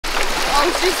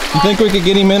You think we could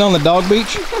get him in on the dog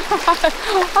beach?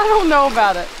 I don't know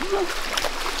about it.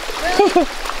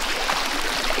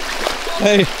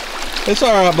 Hey, it's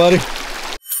all right, buddy.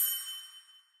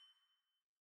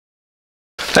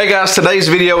 Hey guys, today's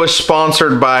video is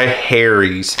sponsored by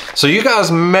Harry's. So you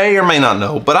guys may or may not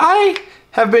know, but I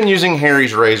have been using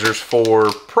Harry's razors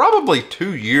for probably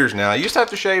 2 years now. I used to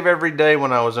have to shave every day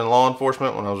when I was in law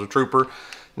enforcement, when I was a trooper.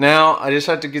 Now I just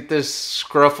have to get this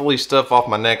scruffly stuff off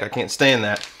my neck. I can't stand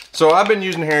that. So I've been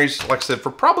using Harry's, like I said, for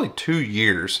probably 2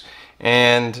 years.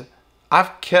 And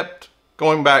I've kept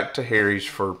going back to Harry's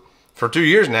for 2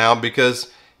 years now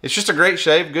because it's just a great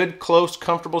shave, good, close,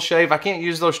 comfortable shave. I can't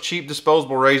use those cheap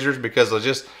disposable razors because they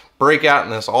just break out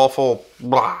in this awful,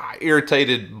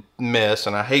 irritated mess,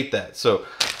 and I hate that. So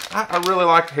I really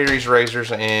like Harry's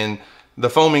razors and the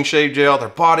foaming shave gel, their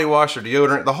body wash, their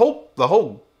deodorant, the whole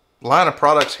line of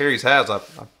products Harry's has. I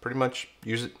pretty much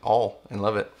use it all and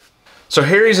love it. So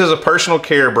Harry's is a personal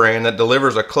care brand that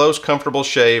delivers a close, comfortable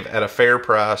shave at a fair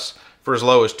price for as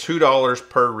low as $2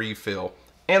 per refill.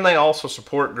 And they also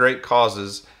support great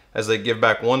causes as they give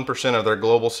back 1% of their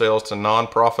global sales to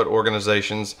nonprofit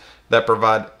organizations that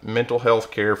provide mental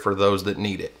health care for those that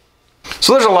need it.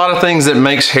 So there's a lot of things that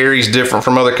makes Harry's different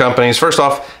from other companies. First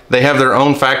off, they have their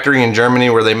own factory in Germany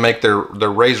where they make their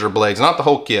razor blades. Not the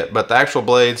whole kit, but the actual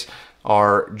blades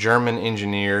are German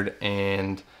engineered,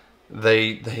 and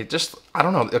they just, I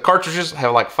don't know, the cartridges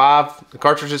have like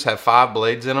 5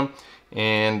 blades in them,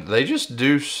 and they just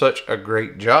do such a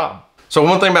great job. So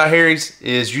one thing about Harry's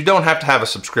is you don't have to have a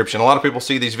subscription. A lot of people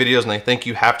see these videos and they think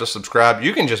you have to subscribe.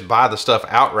 You can just buy the stuff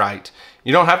outright.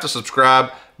 You don't have to subscribe,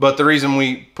 but the reason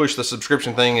we push the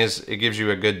subscription thing is it gives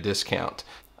you a good discount.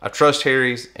 I trust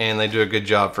Harry's and they do a good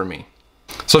job for me.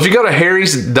 So if you go to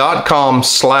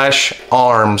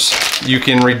harrys.com/arms, you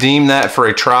can redeem that for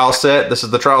a trial set. This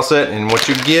is the trial set, and what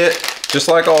you get, just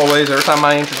like always, every time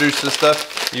I introduce this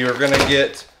stuff, you're gonna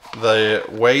get the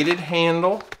weighted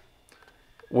handle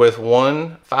with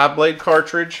one 5-blade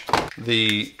cartridge,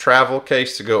 the travel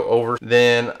case to go over,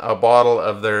 then a bottle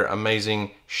of their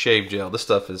amazing shave gel. This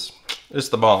stuff is, it's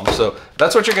the bomb. So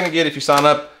that's what you're gonna get if you sign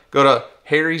up. Go to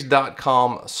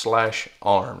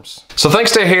harrys.com/arms. So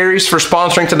thanks to Harry's for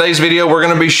sponsoring today's video. We're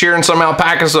gonna be shearing some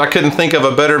alpacas, so I couldn't think of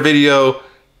a better video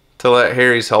to let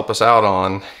Harry's help us out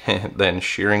on than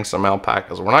shearing some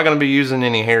alpacas. We're not gonna be using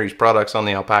any Harry's products on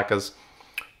the alpacas,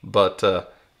 but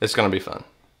it's gonna be fun.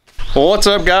 Well, what's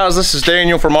up guys? This is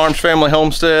Daniel from Arms Family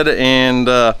Homestead, and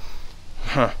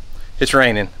it's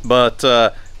raining, but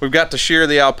we've got to shear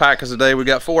the alpacas today. We've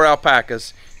got 4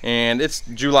 alpacas, and it's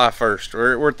July 1st.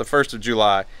 We're at the 1st of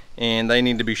July, and they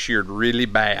need to be sheared really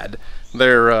bad.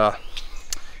 They're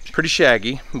pretty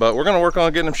shaggy, but we're gonna work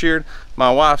on getting them sheared. My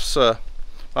wife's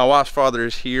father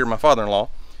is here, my father-in-law,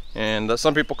 and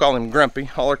some people call him Grumpy.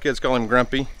 All our kids call him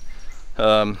Grumpy,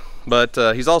 but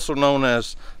he's also known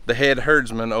as the head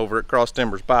herdsman over at Cross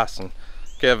Timbers Bison.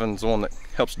 Kevin's the one that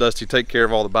helps Dusty take care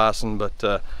of all the bison,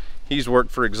 but he's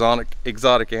worked for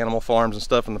exotic animal farms and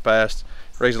stuff in the past,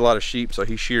 raised a lot of sheep, so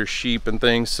he shears sheep and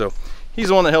things. So he's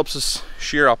the one that helps us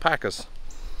shear alpacas.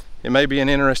 It may be an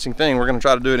interesting thing. We're gonna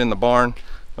try to do it in the barn. I'm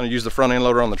gonna use the front end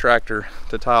loader on the tractor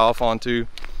to tie off onto.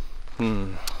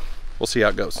 We'll see how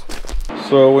it goes.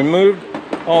 So we moved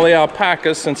all the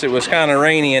alpacas, since it was kind of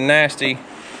rainy and nasty,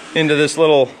 into this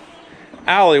little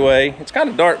alleyway. It's kind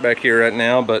of dark back here right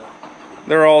now, but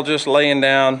they're all just laying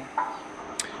down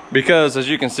because, as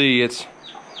you can see, it's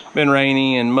been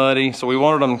rainy and muddy, so we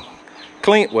wanted them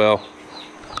clean. Well,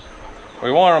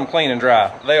 we wanted them clean and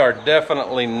dry. They are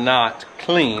definitely not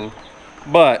clean,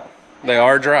 but they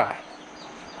are dry.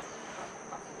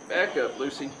 Back up,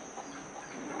 Lucy.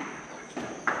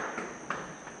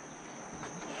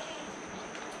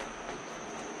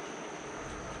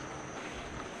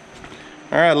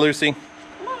 All right, Lucy.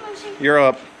 Come on, Lucy. You're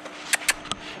up.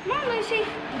 Come on, Lucy.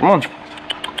 Come on.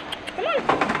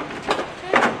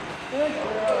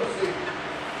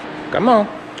 Come on.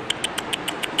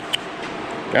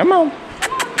 Come on. Come on.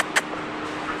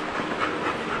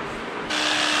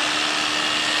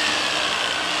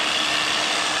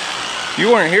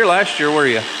 You weren't here last year, were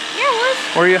you? Yeah, I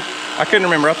was. Were you? I couldn't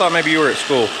remember. I thought maybe you were at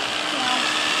school.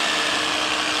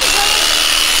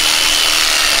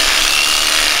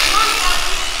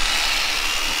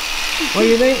 What do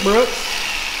you think, Brooks?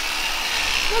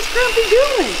 What's Grumpy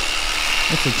doing?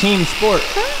 It's a team sport.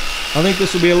 Huh? I think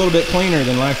this will be a little bit cleaner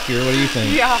than last year. What do you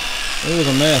think? Yeah. It was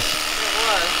a mess. It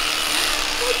was.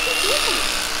 What's he doing?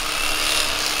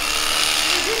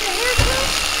 Is it a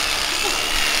haircut?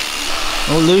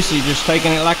 Oh, Lucy, just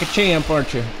taking it like a champ,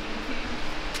 aren't you?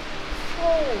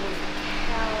 Holy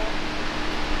cow.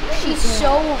 She's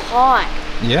so hot.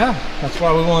 Yeah, that's why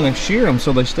we want to shear them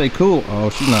so they stay cool. Oh,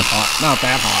 she's not hot. Not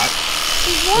that hot.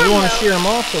 She's warm, We want to though. shear them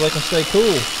off so they can stay cool.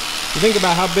 You think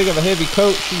about how big of a heavy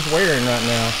coat she's wearing right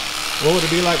now. What would it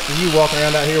be like for you walking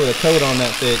around out here with a coat on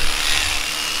that thick?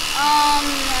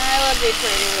 That would be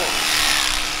pretty warm.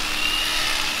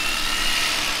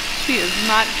 She is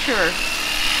not sure.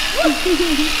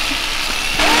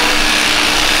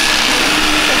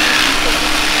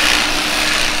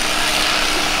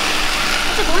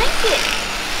 It's a blanket.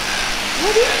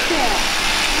 What is that?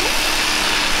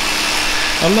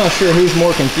 I'm not sure who's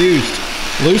more confused.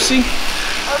 Lucy?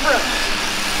 Or Brooke.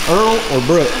 Earl or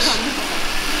Brooks?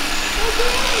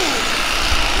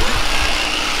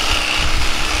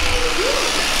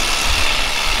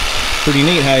 Pretty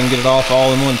neat how you can get it off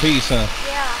all in one piece, huh?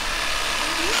 Yeah.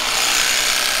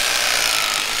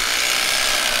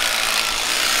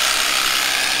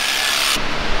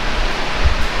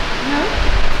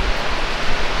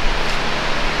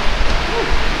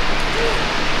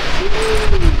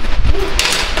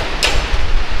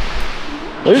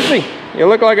 Lucy, you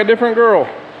look like a different girl.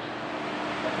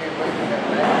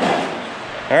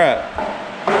 All right,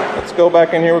 let's go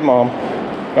back in here with Mom.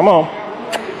 Come on.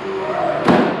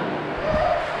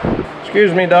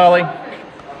 Excuse me, Dolly.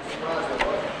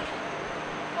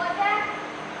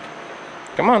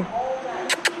 Come on.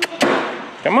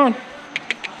 Come on.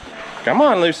 Come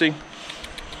on, Lucy.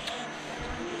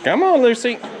 Come on,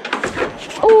 Lucy.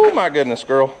 Oh, my goodness,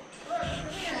 girl.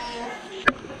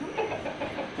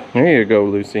 There you go,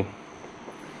 Lucy.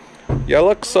 You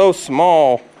look so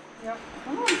small. Yep.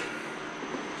 Come on.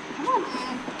 Come on.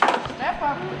 Step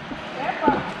up. Step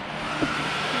up.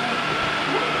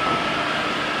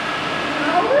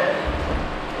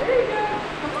 There you go.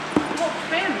 Come on. Oh,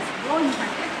 fan is blowing my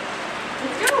head.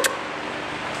 Let's go.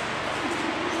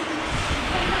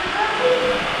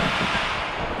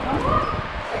 Come on.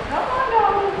 Come on,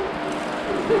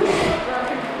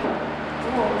 Dolly.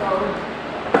 Come on, Dolly.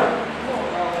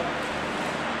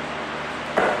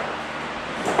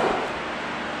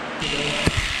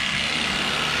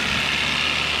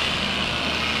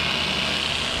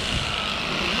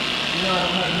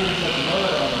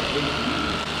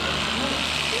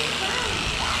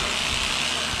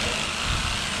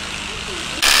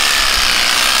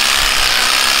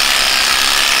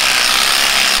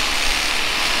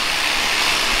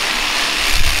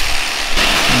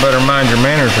 Better mind your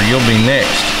manners or you'll be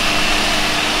next.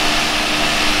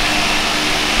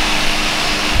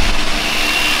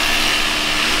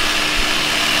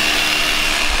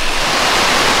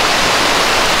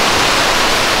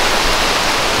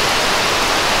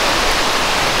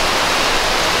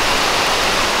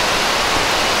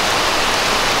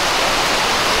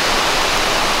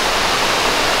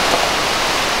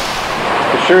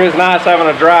 It sure is nice having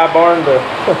a dry barn to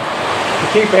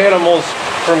keep animals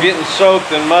from getting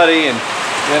soaked and muddy, and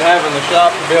then having the shop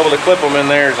to be able to clip them in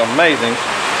there is amazing.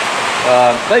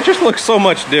 They just look so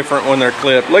much different when they're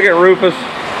clipped. Look at Rufus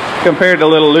compared to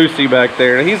little Lucy back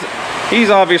there.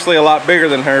 He's obviously a lot bigger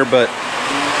than her, but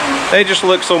they just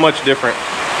look so much different.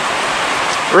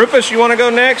 Rufus, you want to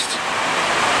go next?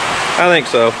 I think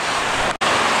so.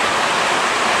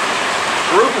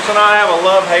 Rufus and I have a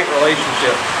love-hate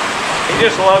relationship. He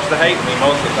just loves to hate me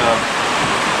most of the time.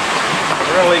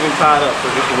 We're gonna leave him tied up for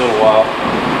just a little while.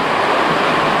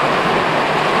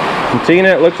 And Tina,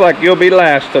 it looks like you'll be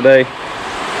last today.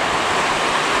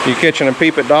 You catching a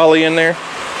peep at Dolly in there?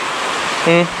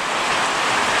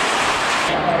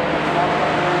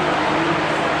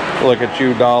 Look at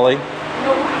you, Dolly.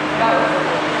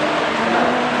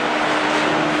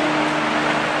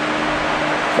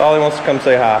 Dolly wants to come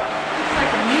say hi. Looks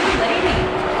like a new lady.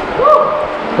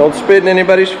 Woo! Don't spit in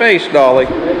anybody's face, Dolly.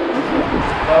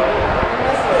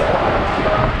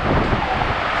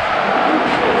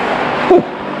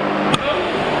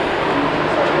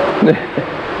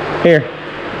 Here,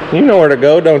 you know where to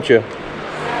go, don't you?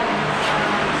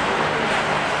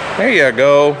 There you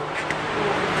go.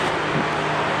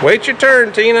 Wait your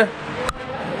turn, Tina.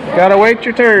 Gotta wait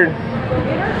your turn.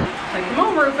 Come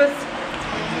on, Rufus.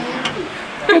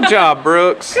 Good job,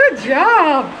 Brooks. Good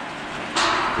job.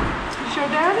 Show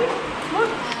Daddy. Look.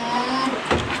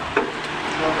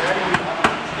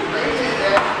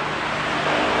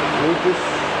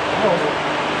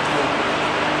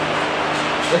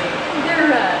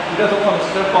 He doesn't want to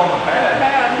step on the pad.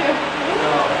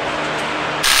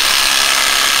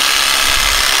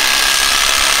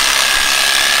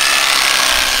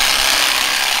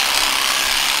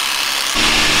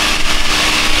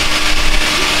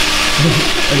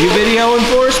 Are you videoing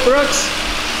for us, Brooks?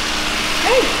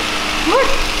 Hey, look.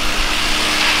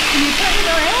 Can you turn it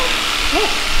around?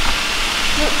 Look.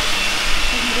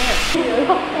 Hey,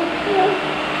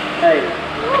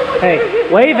 hey,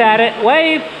 wave at it,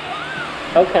 wave.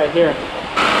 Okay, here.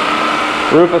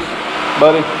 Rufus,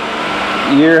 buddy,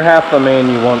 you're half the man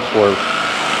you once were.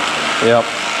 Yep,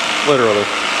 literally.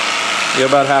 You're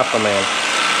about half the man.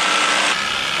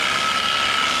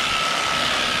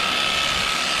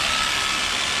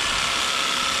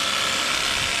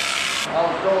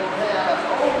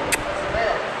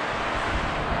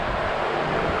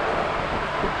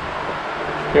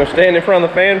 You want to stand in front of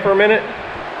the fan for a minute?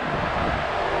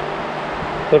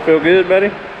 Does that feel good,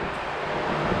 buddy?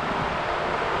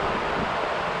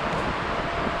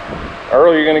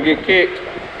 Earl, you're going to get kicked.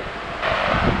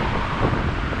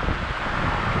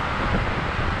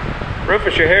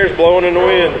 Rufus, your hair's blowing in the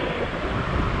wind.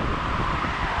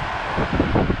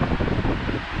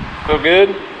 Feel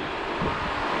good?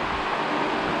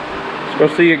 Let's go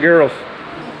see your girls.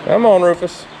 Come on,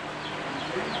 Rufus.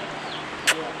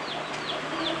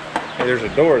 Hey, there's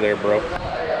a door there, bro.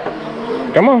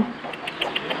 Come on.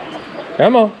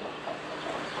 Come on.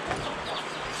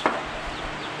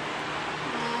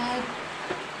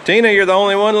 Tina, you're the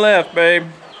only one left, babe.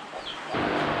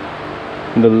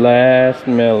 The last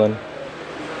melon.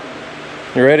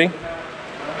 You ready?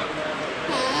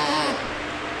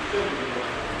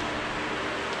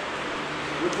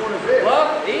 Which one is it?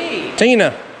 Fluffy.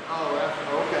 Tina. Oh, that's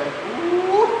okay.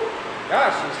 Ooh.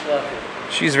 Gosh, she's fluffy.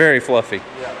 She's very fluffy.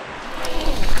 Yeah.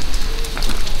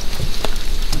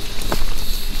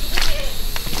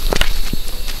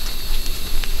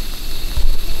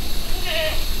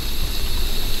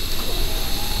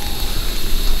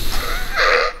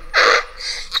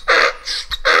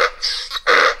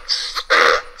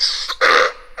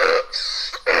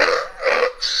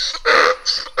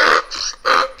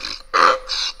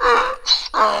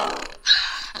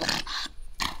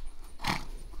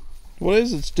 What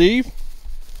is it, Steve?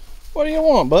 What do you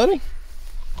want, buddy?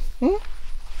 Hmm?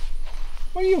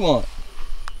 What do you want?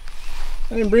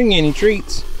 I didn't bring you any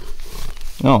treats.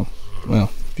 Oh,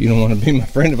 well, if you don't want to be my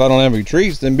friend if I don't have any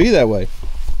treats, then be that way.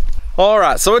 All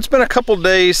right, so it's been a couple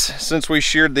days since we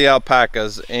sheared the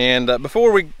alpacas, and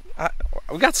before we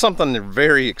got something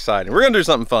very exciting. We're gonna do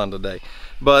something fun today,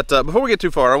 but before we get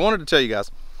too far, I wanted to tell you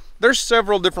guys, there's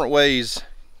several different ways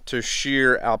to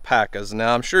shear alpacas.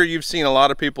 Now, I'm sure you've seen a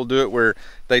lot of people do it where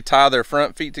they tie their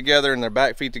front feet together and their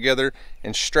back feet together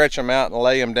and stretch them out and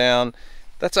lay them down.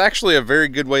 That's actually a very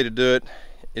good way to do it.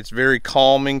 It's very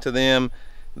calming to them.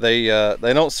 They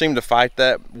don't seem to fight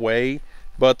that way,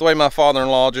 but the way my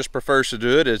father-in-law just prefers to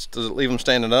do it is to leave them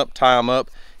standing up, tie them up.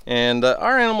 And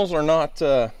our animals are not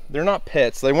they're not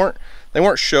pets. They weren't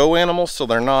show animals, so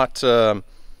they're not I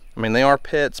mean, they are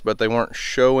pets, but they weren't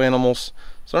show animals.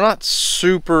 So they're not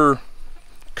super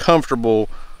comfortable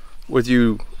with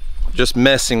you just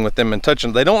messing with them and touching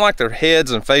them. They don't like their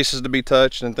heads and faces to be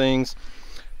touched and things,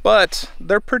 but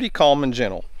they're pretty calm and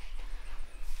gentle.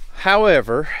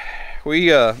 However,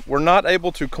 we were not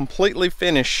able to completely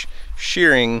finish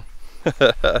shearing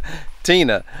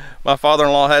Tina. My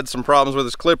father-in-law had some problems with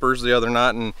his clippers the other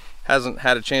night and hasn't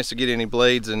had a chance to get any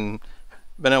blades and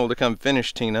been able to come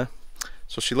finish Tina.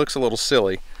 So she looks a little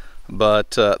silly.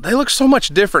 But they look so much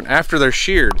different after they're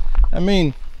sheared. I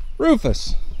mean,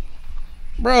 Rufus,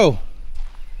 bro,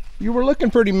 you were looking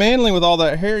pretty manly with all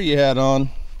that hair you had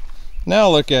on. Now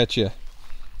look at you,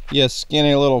 you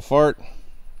skinny little fart.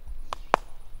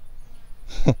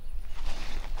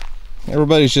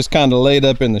 Everybody's just kind of laid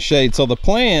up in the shade. So the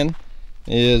plan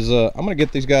is I'm gonna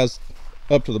get these guys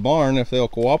up to the barn if they'll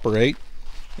cooperate,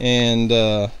 and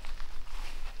we're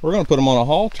gonna put them on a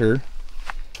halter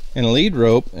and a lead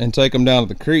rope and take them down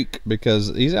to the creek,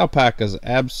 because these alpacas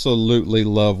absolutely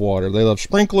love water. They love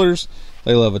sprinklers,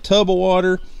 they love a tub of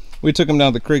water. We took them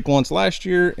down to the creek once last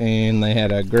year and they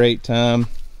had a great time.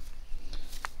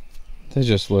 They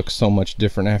just look so much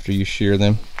different after you shear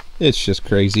them. It's just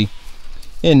crazy,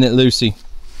 isn't it, Lucy?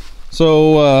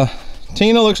 So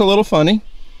Tina looks a little funny.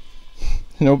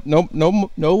 No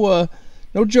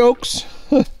jokes.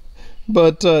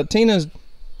 But Tina's,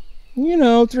 you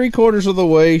know, 3/4 of the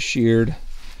way sheared.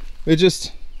 It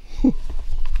just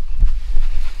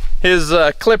his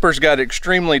clippers got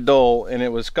extremely dull and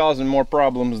it was causing more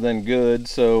problems than good,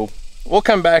 so we'll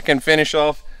come back and finish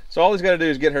off. So all he's got to do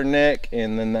is get her neck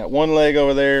and then that one leg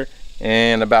over there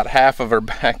and about half of her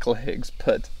back legs.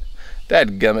 But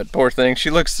dadgummit, poor thing, she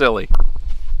looks silly.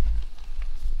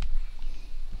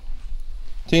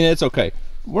 Tina, it's okay.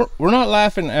 We're not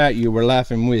laughing at you, we're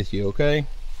laughing with you, okay?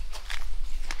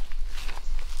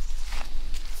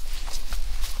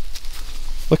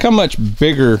 Look how much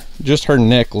bigger just her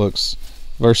neck looks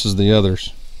versus the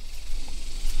others.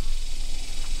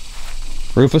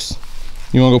 Rufus,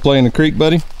 You wanna go play in the creek,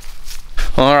 buddy?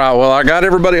 All right, well, I got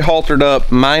everybody haltered up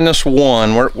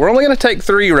 -1. We're only gonna take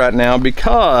 3 right now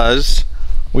because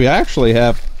we actually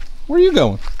have, where are you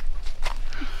going?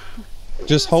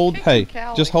 Just hold, hey,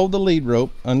 just hold the lead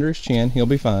rope under his chin, he'll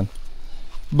be fine.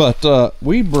 But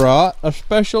we brought a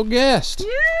special guest.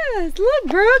 Yes, look,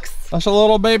 Brooks. That's a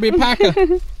little baby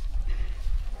paca.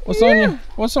 What's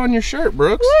on your shirt,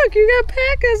 Brooks? Look, you got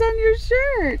pacas on your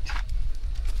shirt.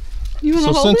 You want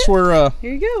to hold since it? we're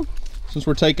here you go. Since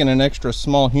we're taking an extra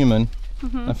small human,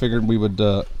 I figured we would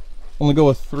only go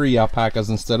with 3 alpacas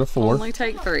instead of 4. Only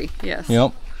take 3, yes.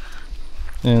 Yep.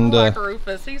 And like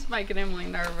Rufus, he's making Emily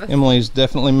nervous. Emily is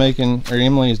definitely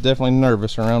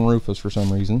nervous around Rufus for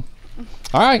some reason.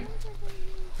 All right,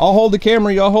 I'll hold the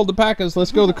camera, y'all hold the pacas.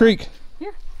 Let's go to the creek.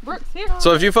 Here, Brooks, here.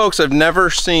 So if you folks have never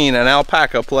seen an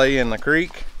alpaca play in the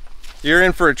creek, you're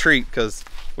in for a treat, because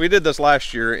we did this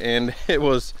last year and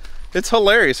it's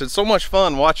hilarious. It's so much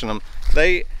fun watching them.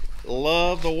 They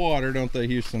love the water, don't they,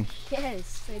 Houston?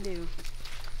 Yes, they do.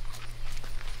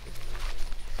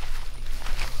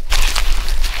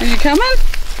 Are you coming?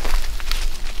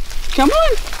 Come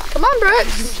on. Come on,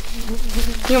 Brooks.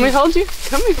 You want me to hold you?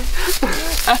 Come here.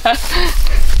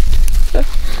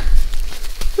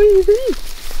 What do you think?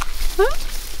 Huh?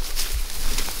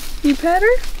 You pet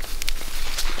her?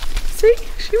 See?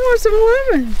 She wants some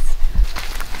lemons.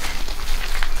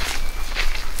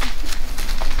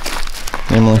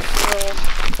 Emily,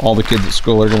 all the kids at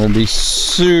school are going to be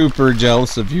super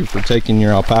jealous of you for taking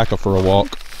your alpaca for a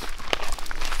walk.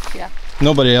 Yeah.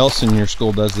 Nobody else in your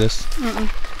school does this.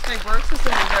 Hey, Brooks is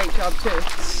doing a great job too.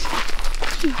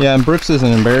 Yeah, and Brooks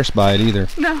isn't embarrassed by it either.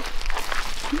 No.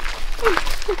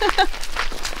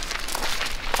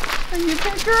 Are you a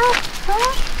pet girl?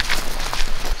 Huh?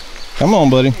 Come on,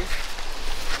 buddy. Put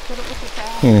it with the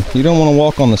towel. Here, you don't want to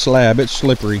walk on the slab. It's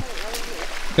slippery.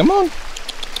 Come on.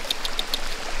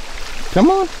 Come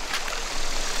on.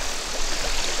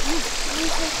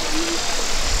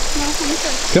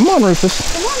 Come on, Rufus.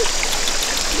 Come on.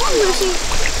 Come on, Lucy.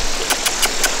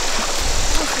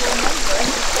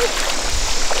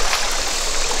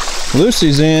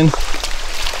 Lucy's in.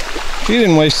 She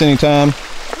didn't waste any time.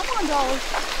 Come on, dolly.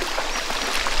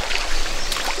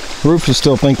 Rufus is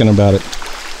still thinking about it.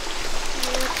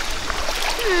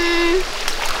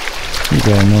 You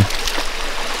go, man.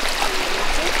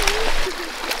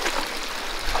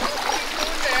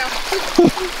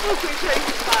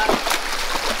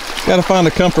 Gotta find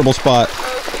a comfortable spot.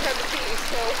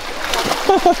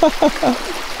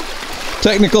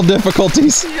 Technical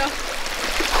difficulties. Yeah.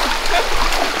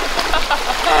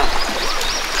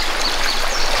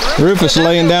 Rufus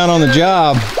laying down on the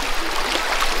job.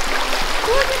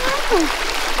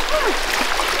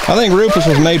 I think Rufus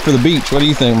was made for the beach. What do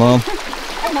you think, Mom?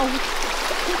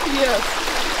 Yes.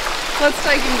 Let's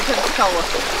take him to Pensacola.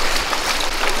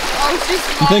 Oh, she's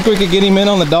You think we could get him in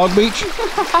on the dog beach?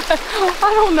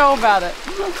 I don't know about it.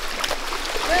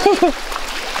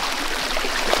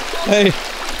 Hey,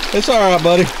 it's all right,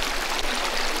 buddy.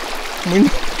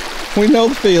 We know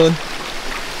the feeling.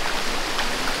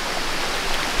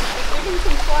 Give him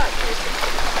some slack.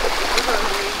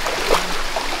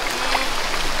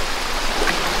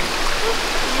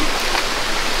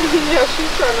 Yeah,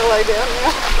 she's trying to lay down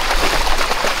now.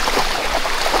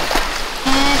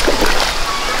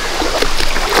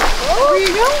 Where are you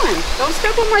going? Don't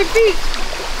step on my feet.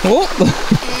 Oh.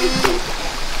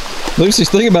 Lucy's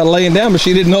thinking about laying down, but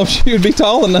she didn't know if she would be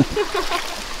tall enough.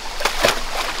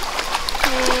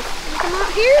 Come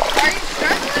out here. Are you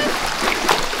struggling?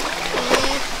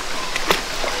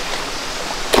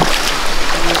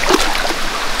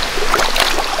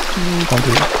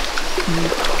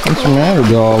 What's the matter,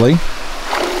 Dolly? Why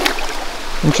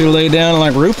don't you lay down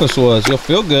like Rufus was? You'll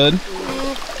feel good.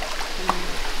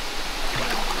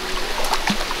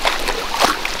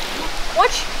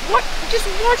 Just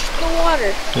watch the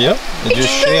water. Yep, it just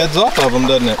sheds off of them,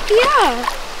 doesn't it? Yeah.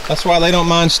 That's why they don't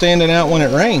mind standing out when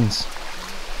it rains.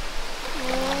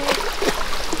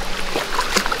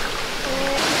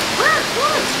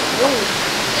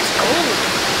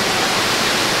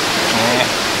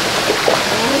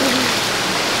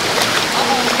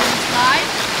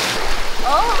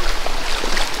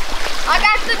 I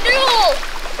got the duel.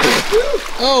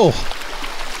 Oh!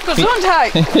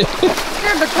 Gesundheit!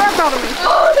 Scared the crap out of me.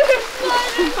 Oh, they're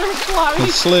sliding.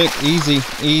 It's slick, easy,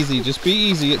 easy. Just be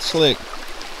easy, it's slick.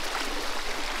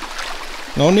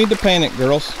 No need to panic,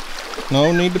 girls.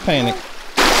 No need to panic.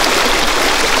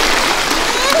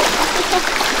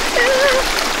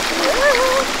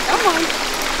 Come on.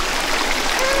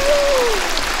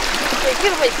 Okay,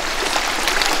 get away.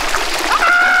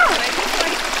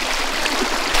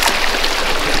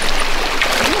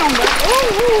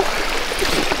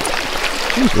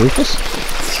 Jeez, Rufus.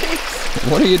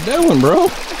 Jeez. What are you doing, bro?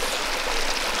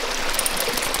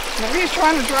 Maybe he's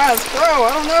trying to dry his throat.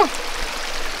 I don't know.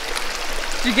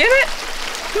 Did you get it?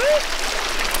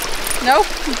 No,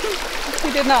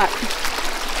 he did not.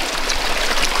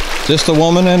 Just a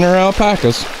woman and her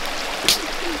alpacas.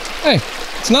 Hey,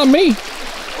 it's not me.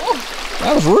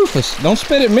 That was Rufus. Don't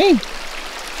spit at me.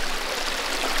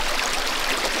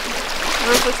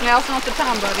 Rufus, now's not the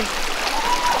time, buddy.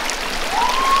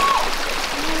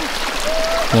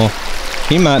 Well,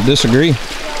 he might disagree.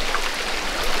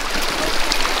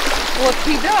 Well, if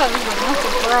he does, then that's a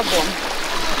problem.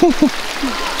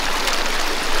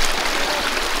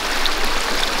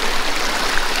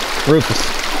 Rufus,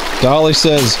 Dolly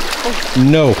says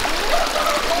no.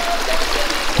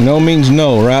 No means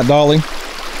no, right, Dolly?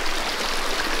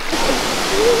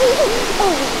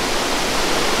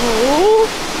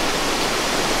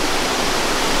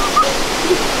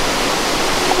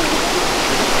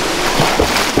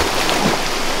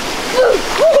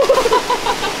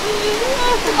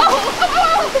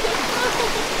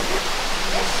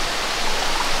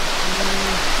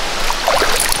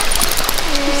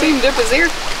 You see him dip his ear?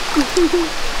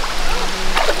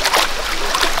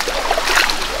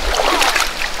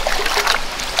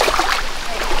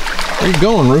 Where you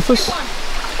going, Rufus?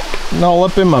 You're all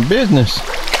up in my business.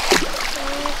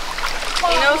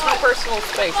 He knows my personal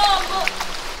space.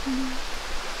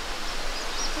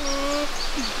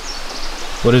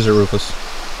 What is it, Rufus?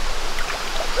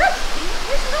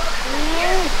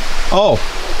 Oh,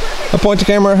 I point the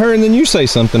camera at her and then you say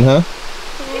something, huh?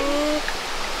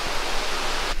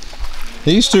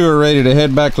 These two are ready to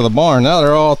head back to the barn. Now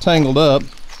they're all tangled up.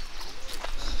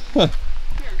 Huh.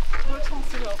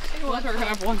 Let her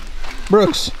have one.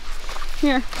 Brooks,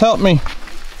 Here. help me.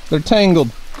 They're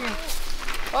tangled. Here.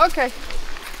 Okay.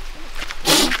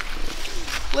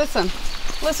 Listen,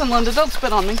 Linda, don't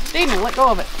spit on me. Demon, let go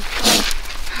of it.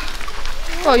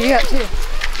 Oh, you got two.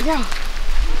 Yeah.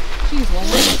 Jeez,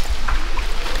 Linda.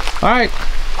 All right,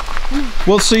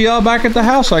 we'll see y'all back at the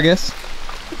house, I guess.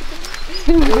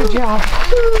 Good job.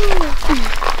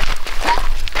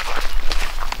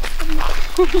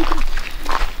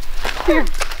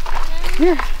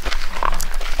 Here.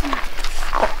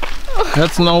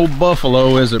 That's an old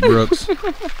buffalo, is it, Brooks? A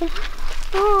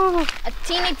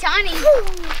teeny tiny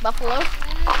buffalo.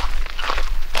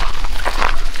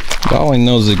 Dolly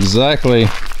knows exactly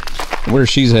where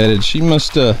she's headed. She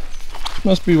must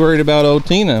be worried about old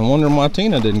Tina and wondering why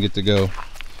Tina didn't get to go.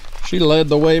 She led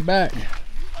the way back.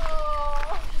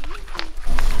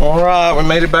 All right, we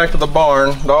made it back to the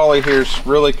barn. Dolly here's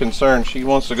really concerned. She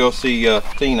wants to go see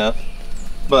Tina,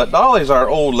 but Dolly's our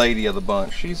old lady of the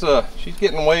bunch. She's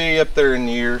getting way up there in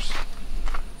years.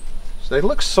 So they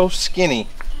look so skinny,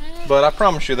 but I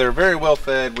promise you they're very well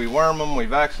fed. We worm them, we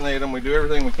vaccinate them, we do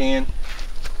everything we can.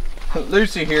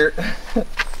 Lucy here,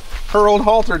 her old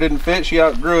halter didn't fit. She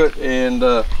outgrew it,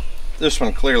 and this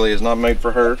one clearly is not made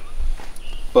for her,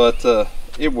 but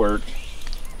it worked.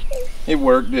 It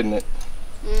worked, didn't it?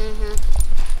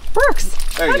 Mm-hmm. Brooks,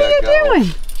 what are you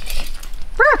doing?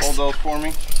 Brooks! Hold those for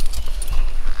me.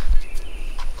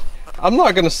 I'm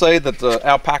not going to say that the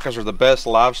alpacas are the best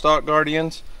livestock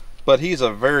guardians, but he's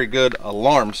a very good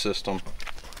alarm system.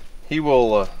 He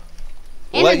will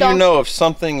let you know if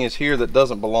something is here that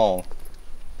doesn't belong.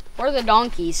 Or the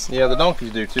donkeys. Yeah, the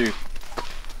donkeys do too.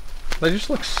 They just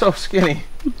look so skinny.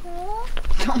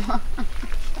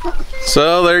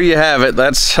 So there you have it.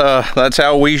 That's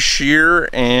how we shear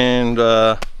and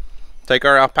take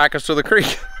our alpacas to the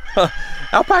creek.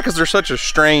 Alpacas are such a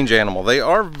strange animal. They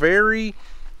are very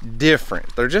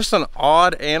different. They're just an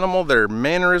odd animal. Their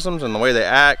mannerisms and the way they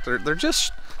act,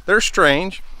 they're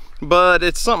strange, but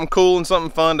it's something cool and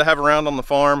something fun to have around on the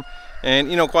farm.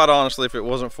 And you know, quite honestly, if it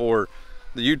wasn't for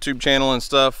the YouTube channel and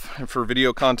stuff and for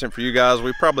video content for you guys,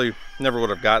 we probably never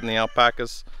would have gotten the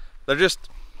alpacas. They're just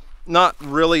not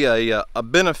really a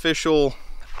beneficial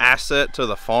asset to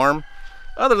the farm,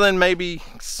 other than maybe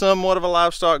somewhat of a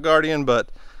livestock guardian, but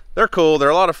they're cool. They're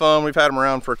a lot of fun. We've had them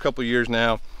around for a couple years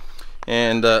now,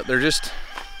 and they're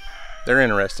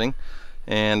interesting,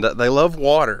 and they love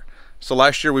water. So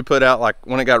last year we put out, like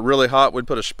when it got really hot, we'd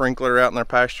put a sprinkler out in their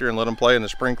pasture and let them play in the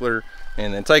sprinkler,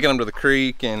 and then taking them to the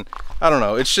creek. And I don't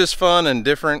know, it's just fun and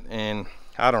different. And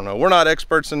I don't know, we're not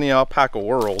experts in the alpaca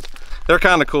world. They're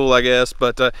kind of cool, I guess.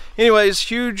 But anyways,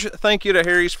 huge thank you to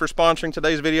Harry's for sponsoring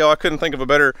today's video. I couldn't think of a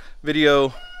better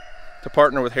video to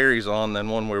partner with Harry's on than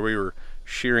one where we were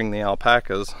shearing the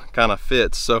alpacas. Kind of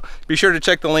fits. So be sure to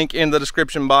check the link in the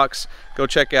description box. Go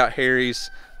check out Harry's.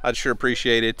 I'd sure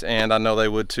appreciate it, and I know they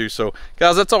would too. So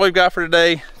guys, that's all we've got for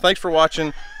today. Thanks for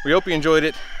watching. We hope you enjoyed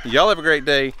it. Y'all have a great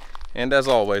day, and as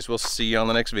always, we'll see you on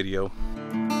the next video.